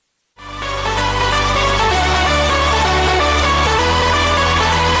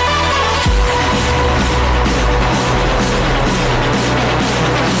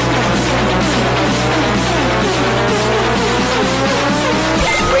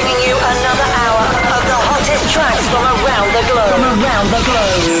around the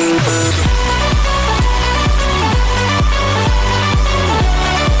globe.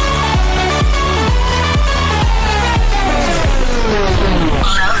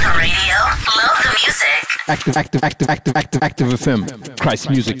 Love the radio, love the music. Active FM. Christ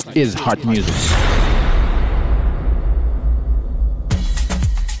music is heart music.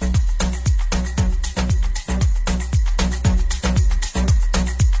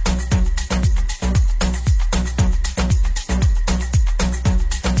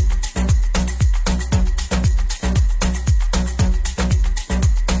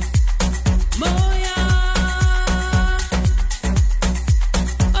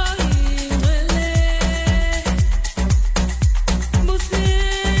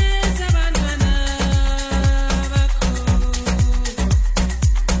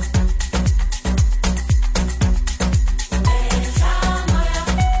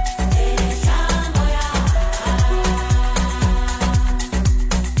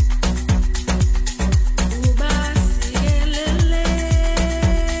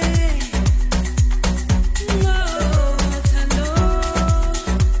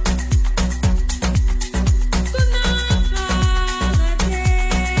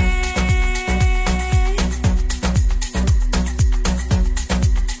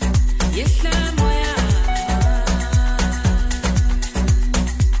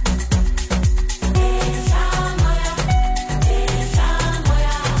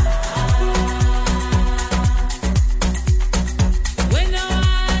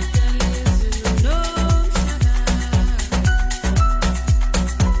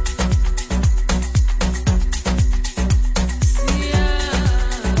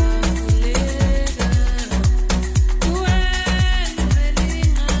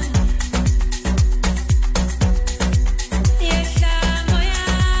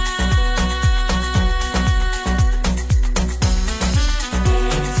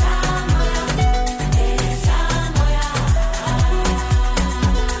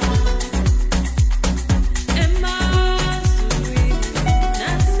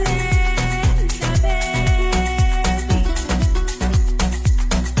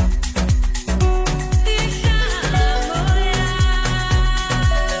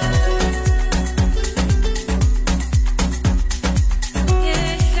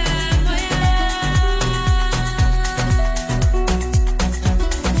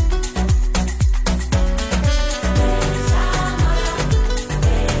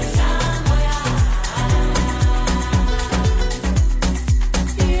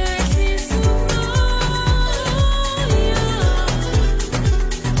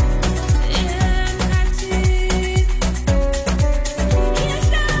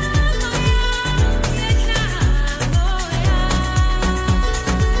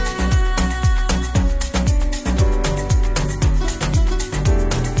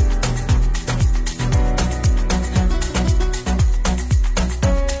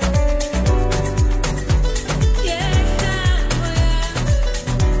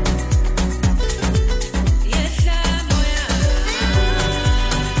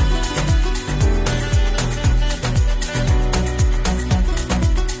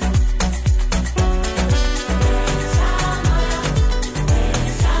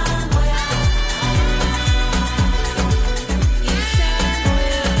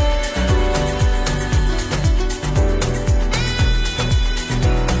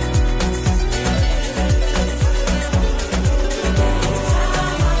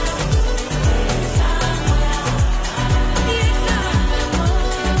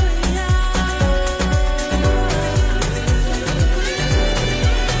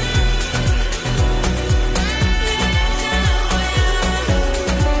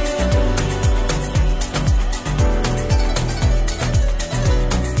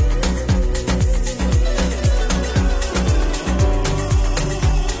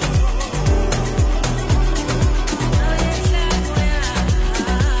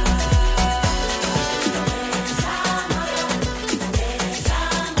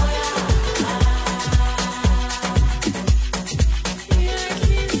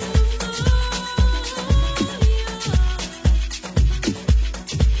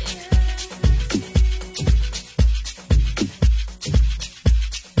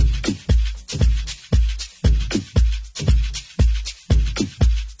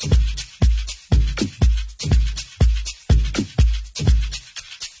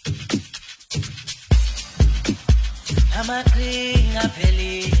 amaqhinga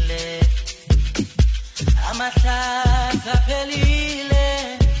aphelile amahlazo aphelile.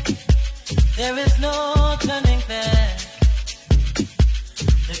 There is no turning back.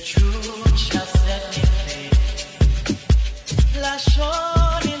 The truth shall set me free.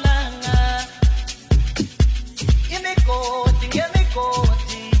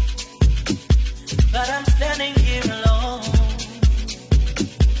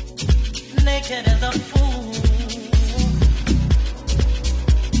 naked as a fool.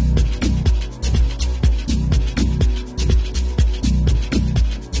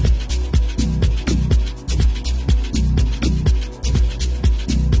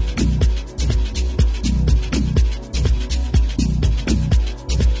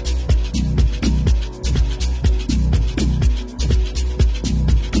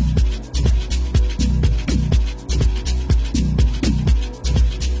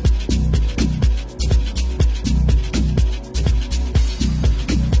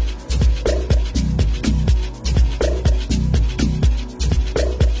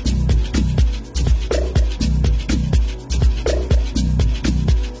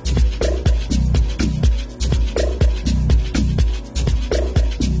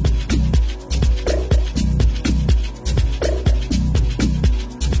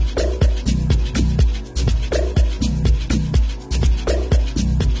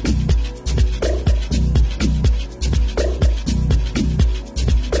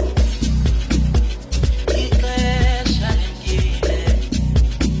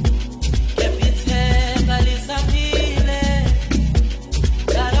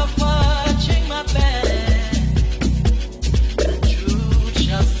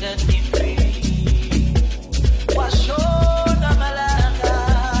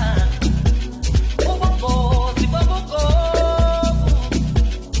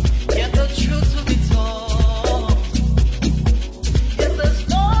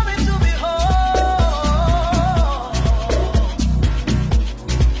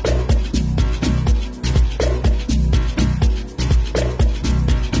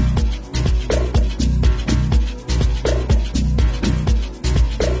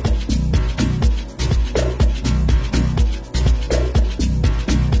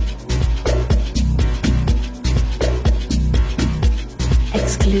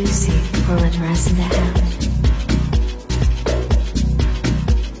 Exclusive for Address in the House.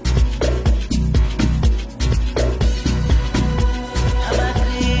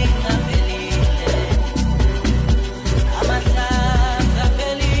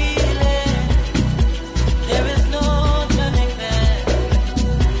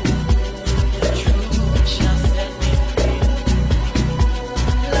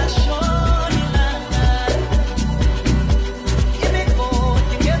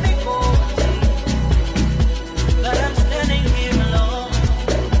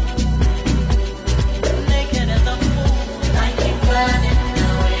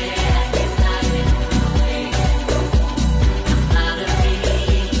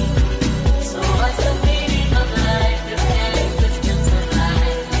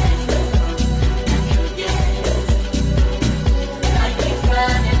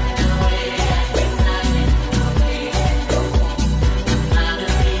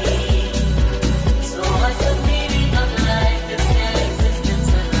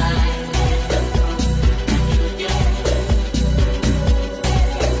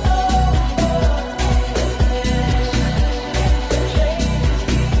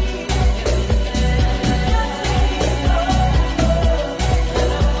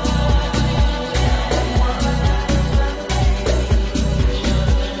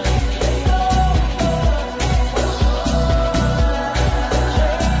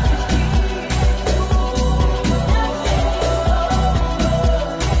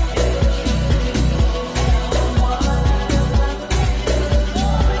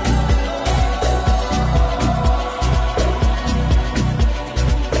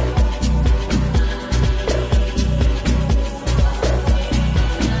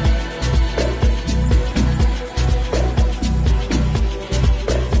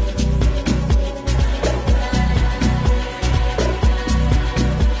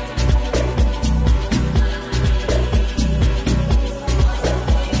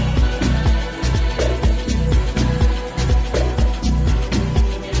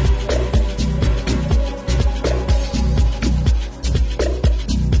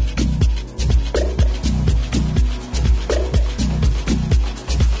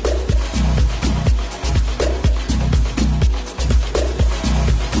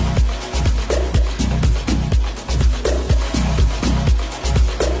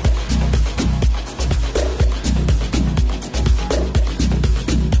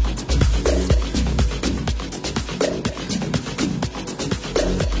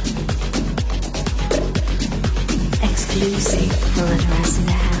 Exclusive for Address in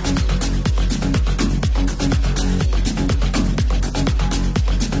the House.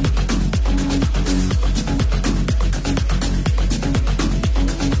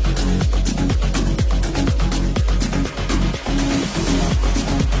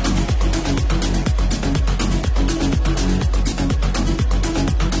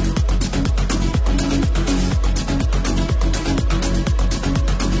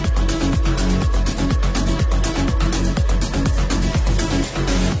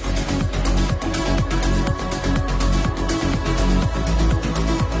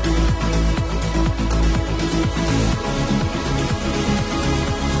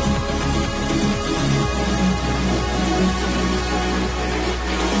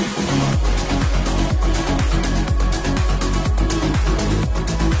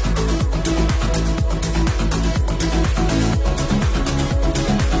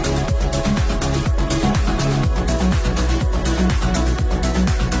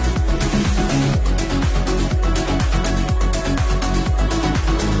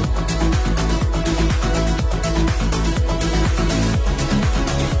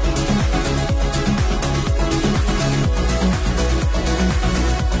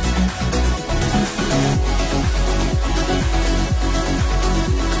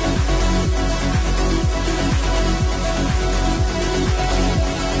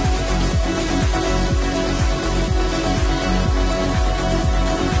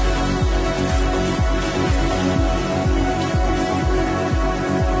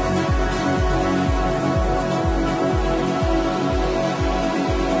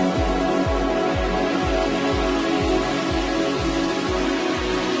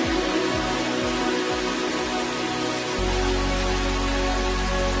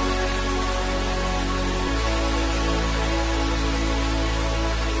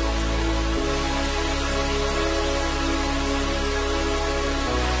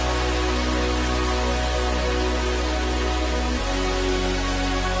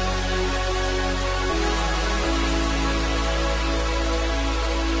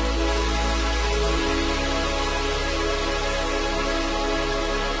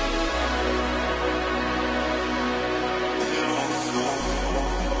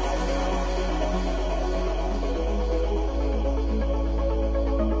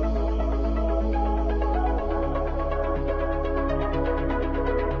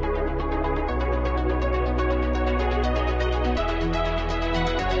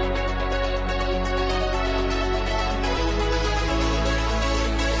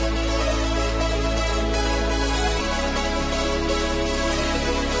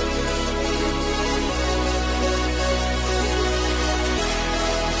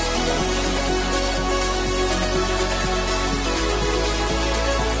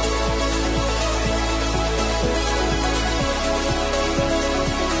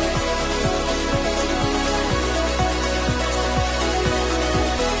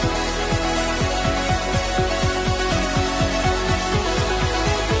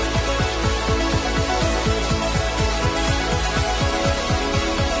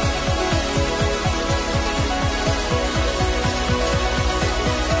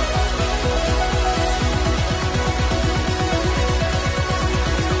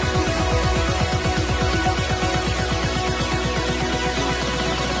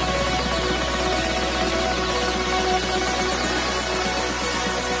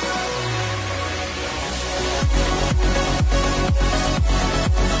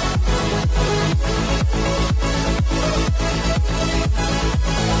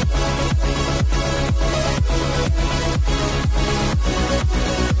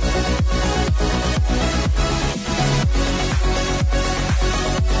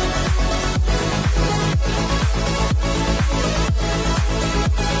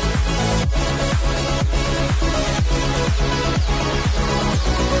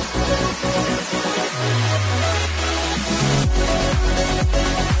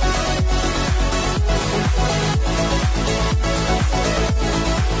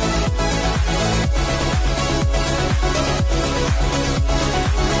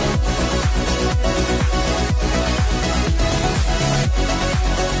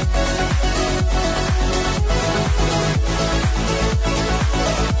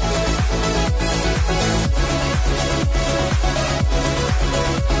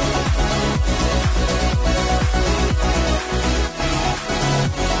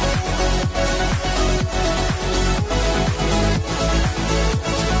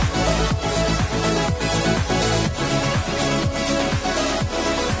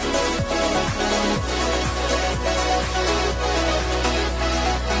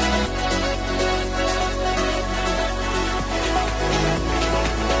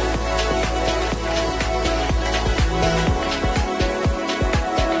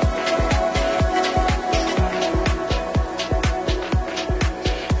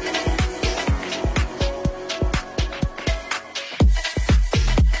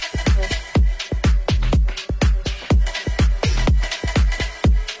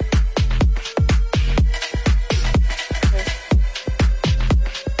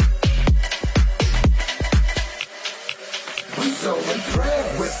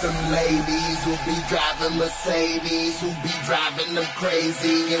 some ladies who be driving Mercedes, who be driving them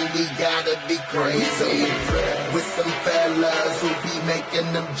crazy, and we gotta be crazy. With some fellas who be making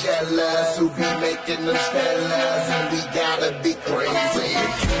them jealous, who be making them stellas, and we gotta be crazy.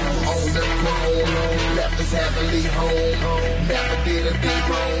 On the throne, left us heavenly home, never did a thing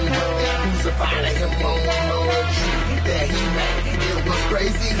wrong, crucified him on the tree that he made. It was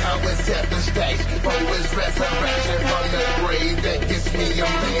crazy how it set the stage for his resurrection from the grave. That gets me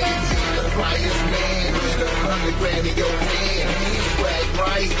amazing. The flyest man with 100 grand in your hand. Swag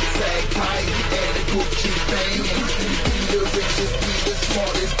right, sag tight, and a Gucci thing. Be the richest, be the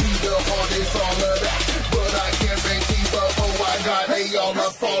smartest, be the hardest, all of that. But I guarantee before I got they all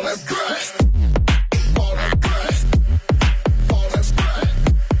are falling blessed.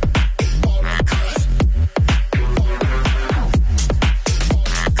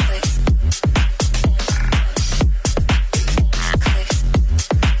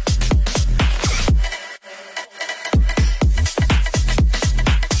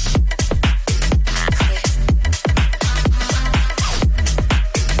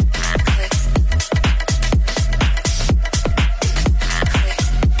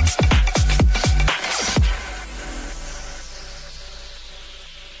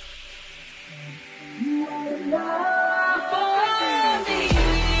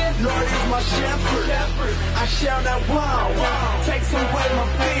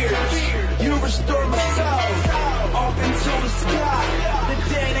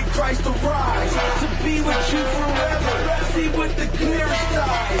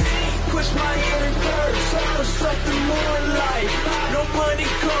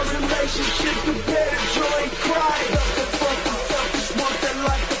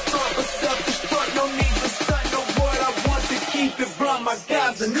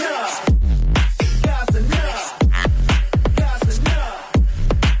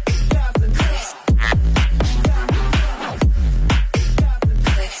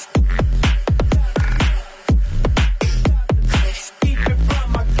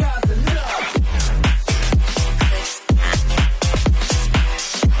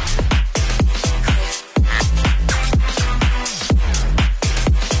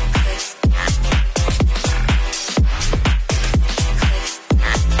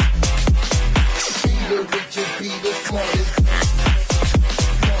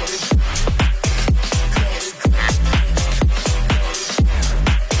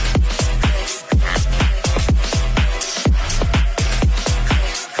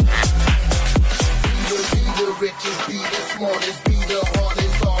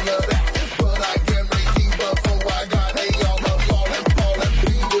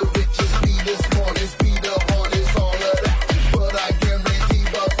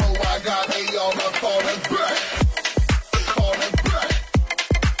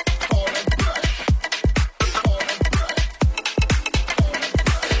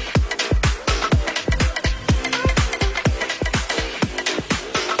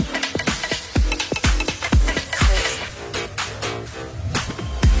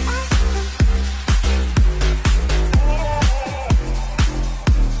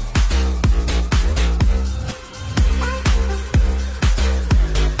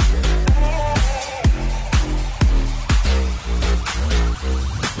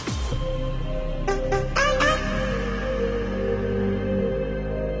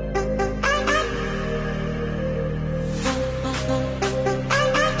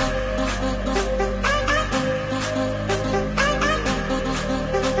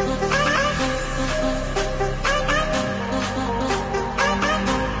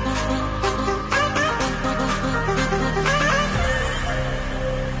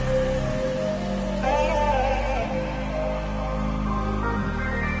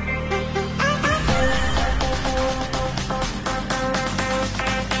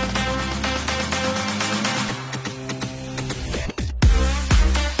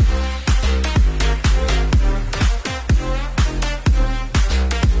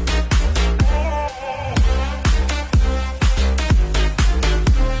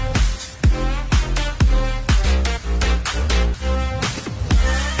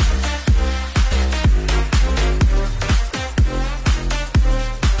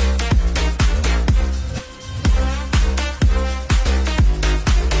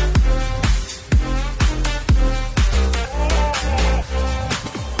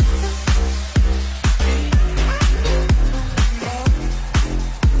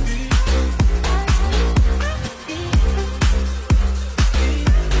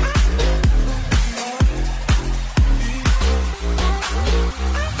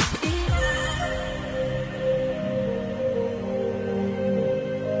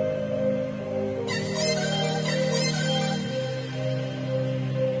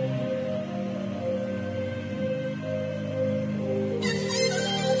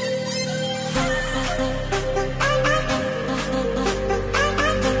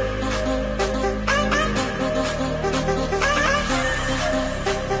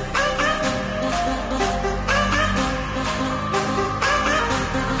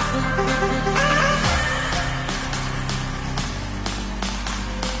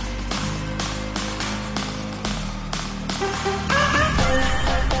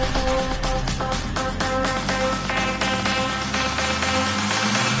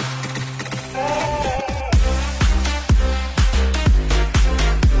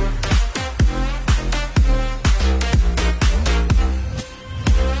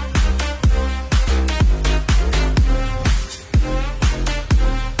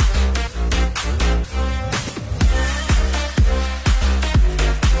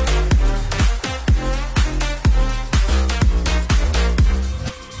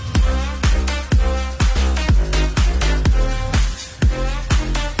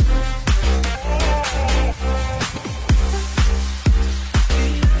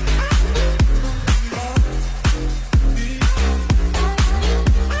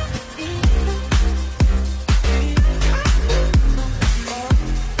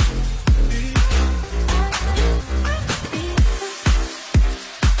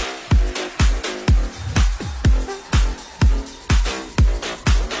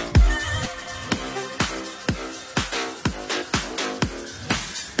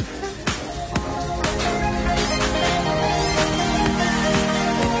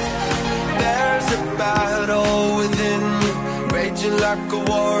 like a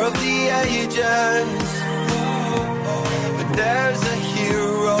war of the ages. But there's a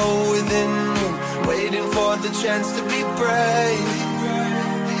hero within you, waiting for the chance to be brave.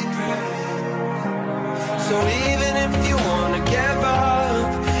 So even if you wanna give up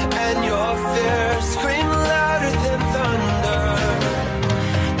and your fears scream louder than thunder,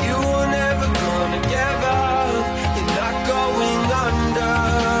 you are never gonna give up. You're not going under.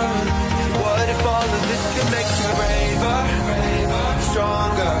 What if all of this could make you braver,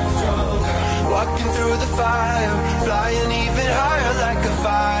 stronger, walking through the fire, flying even higher like a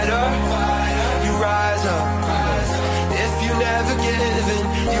fighter. You rise up. If you never give in,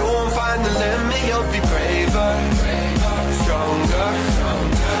 you won't find the limit. You'll be braver, stronger.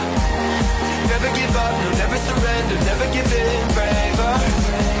 Never give up, no, never surrender, never give in. Braver,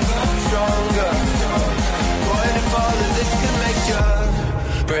 stronger. What if all of this can make you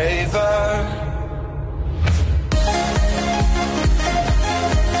braver?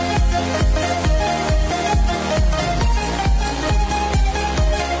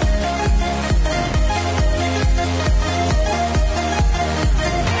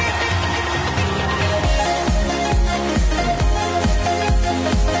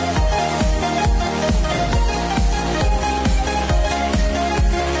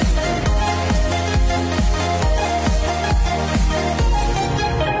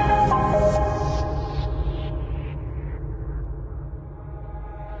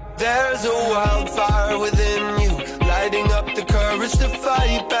 There's a wildfire within you, lighting up the courage to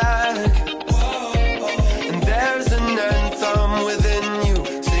fight back. And there's an anthem within you,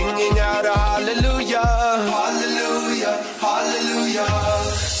 singing out a hallelujah, hallelujah, hallelujah.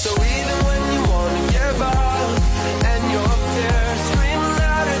 So even when you wanna give up and your fears scream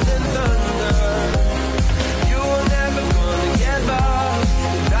louder than thunder, you are never gonna give up.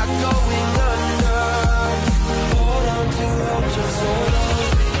 You're not going under. Hold on to hope, just hold on.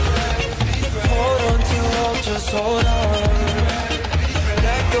 Hold on to hope, just hold on.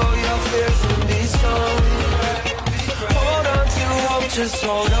 Let go your fears and be strong. Hold on to hope, just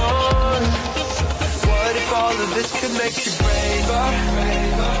hold on. What if all of this could make you braver,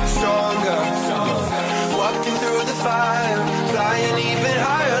 stronger, walking through the fire, flying even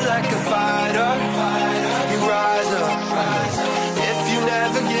higher like a fighter. You rise up. If you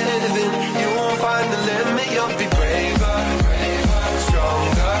never give in, you won't find the limit. You'll be braver,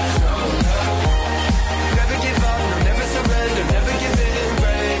 stronger. Never give up, no, never surrender, never give in.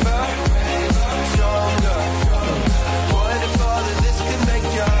 Braver, stronger. What if all of this could make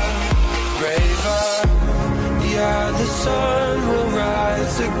you braver? Yeah, the sun will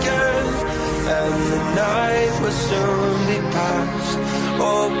rise again, and the night will soon be past.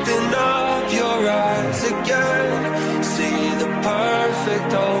 Open up your eyes again, see the perfect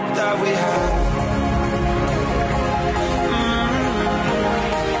hope that we have.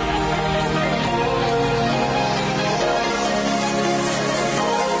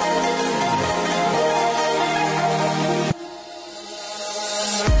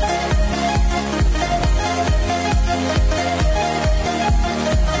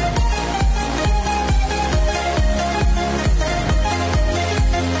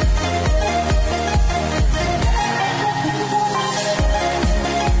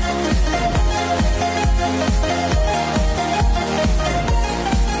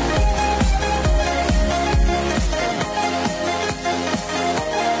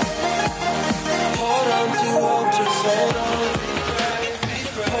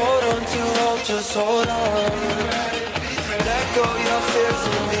 Just hold on. Let go your fears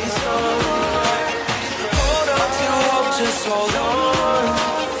and be strong. Hold on to hope, just hold on.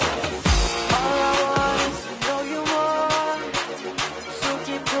 All I want is to know you more, so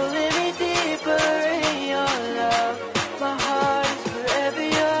keep pulling me deeper in your love. My heart is forever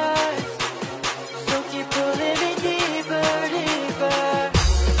yours, so keep pulling me deeper, deeper.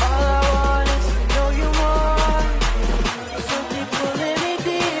 All I want is to know you more, so keep pulling me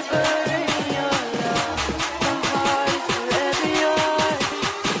deeper in your love. My heart is forever yours,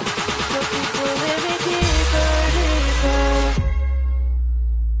 so keep pulling me deeper, deeper.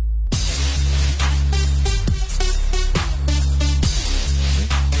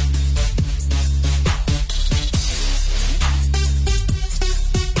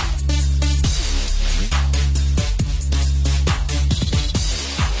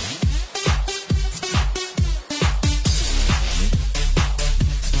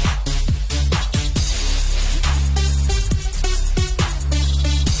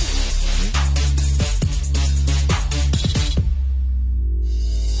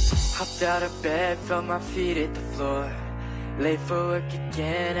 Hopped out of bed, felt my feet hit the floor. Late for work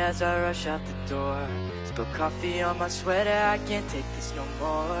again as I rush out the door. Spill coffee on my sweater, I can't take this no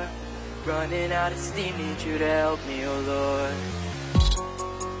more. Running out of steam, need you to help me, oh Lord.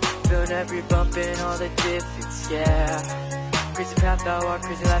 Feeling every bump and all the difference, yeah. Crazy path I walk,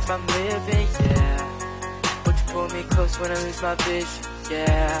 crazy life I'm living, yeah. Won't you pull me close when I lose my vision,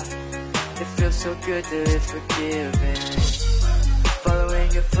 yeah. It feels so good to live forgiven.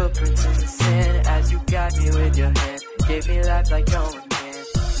 Following your footprints in the sand as you guide me with your hand. Gave me life like no one can.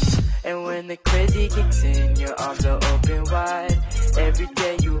 And when the crazy kicks in, your arms are open wide. Every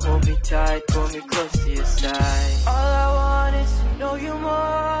day you hold me tight, pull me close to your side. All I want is to know you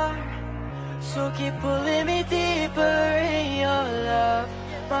more, so keep pulling me deeper in your love.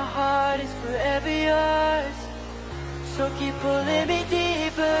 My heart is forever yours, so keep pulling me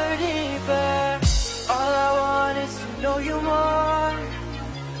deeper, deeper. All I want is to know you more,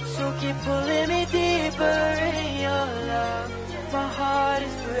 so keep pulling me deeper in your love. My heart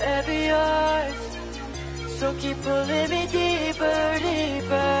is forever yours, so keep pulling me deeper,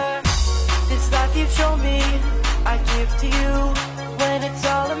 deeper. This life you've shown me, I give to you. When it's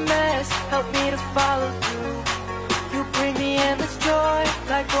all a mess, help me to follow through. You bring me endless joy,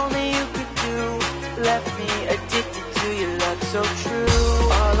 like only you could do. Left me addicted to your love so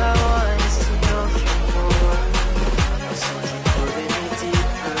true. All I want is to know you more, so keep pulling me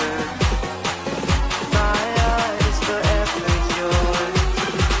deeper. My heart is forever yours,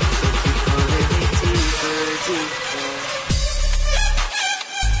 so keep pulling me deeper, deeper.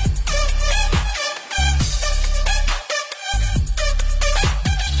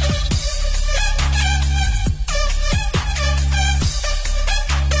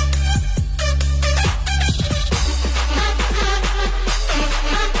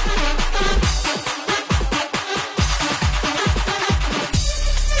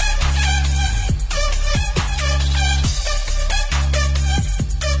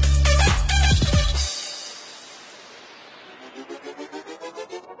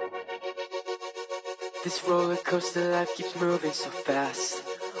 This roller coaster life keeps moving so fast.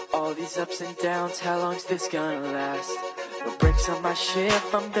 All these ups and downs, how long's this gonna last? No brakes on my ship,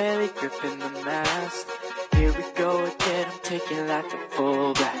 I'm barely gripping the mast. Here we go again, I'm taking life at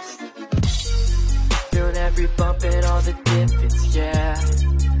full blast. Feeling every bump and all the difference, yeah.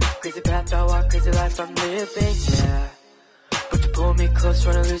 Crazy path I walk, crazy life I'm living, yeah. But you pull me close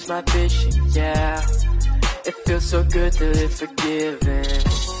when I lose my vision, yeah. It feels so good to live forgiven.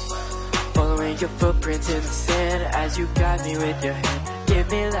 Following your footprints in the sand as you guide me with your hand. Give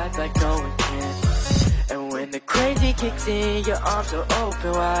me life like no one can. And when the crazy kicks in, your arms are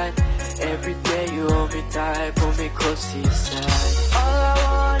open wide. Every day you hold me tight, pull me close to your side. All I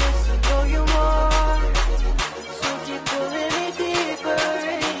want is to know you more, so keep pulling me deeper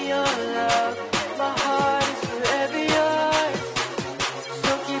in your love. My heart is forever yours,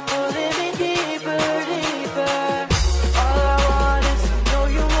 so keep pulling me deeper, deeper. All I want is to know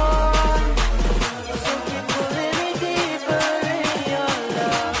you more, so keep pulling me deeper in your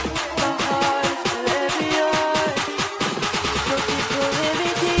love. My heart is forever yours, so keep pulling me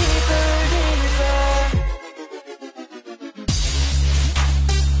deeper, deeper.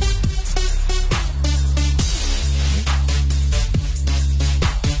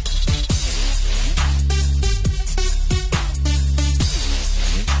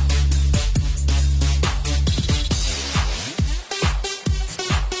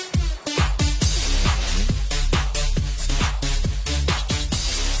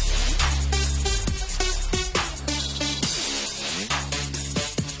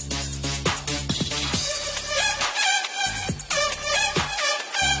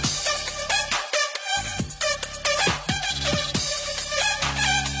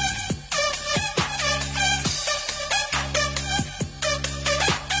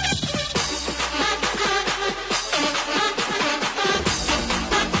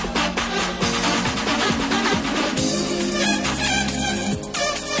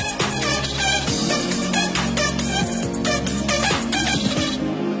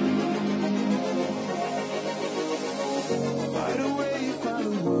 Wide awake, by the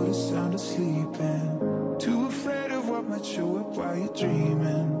water, sound of sleeping. Too afraid of what might show up while you're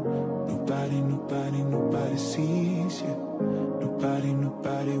dreaming. Nobody sees you. Nobody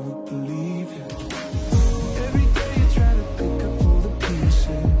will believe you. Every day you try to pick up all the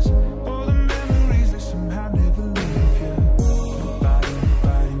pieces, all the memories that somehow never leave you.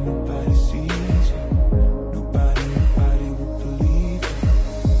 Nobody sees you. Nobody will believe you.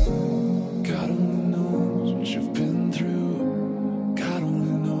 God only knows what you've been through. God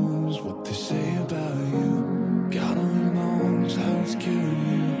only knows what they say about you. God only knows how it's killing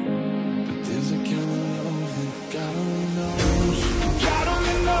you. But there's a kind of love that God only knows. God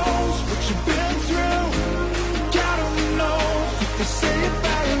only knows what you've been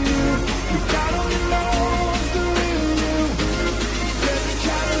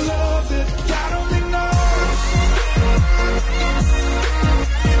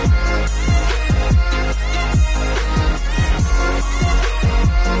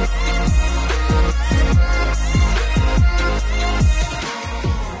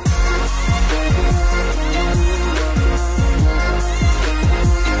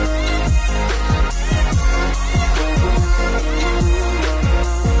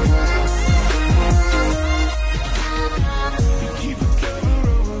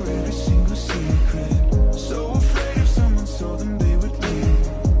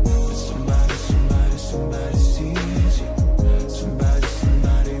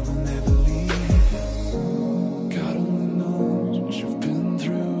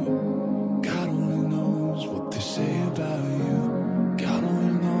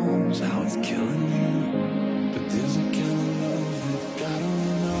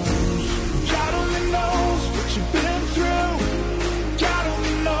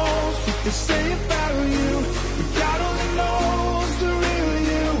to say about you, but God only knows the real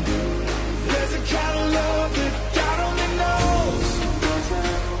you. There's a kind of love that God only knows.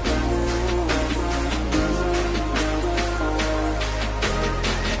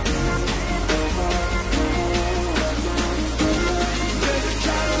 There's a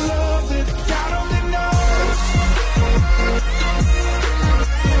kind of love that God only knows.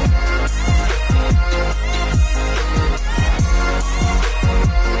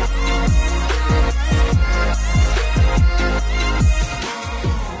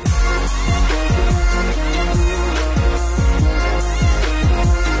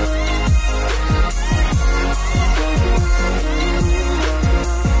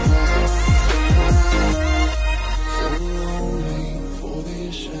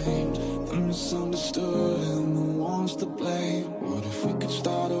 Misunderstood and the ones to blame. What if we could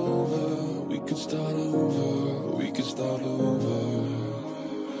start over? We could start over. We could start over.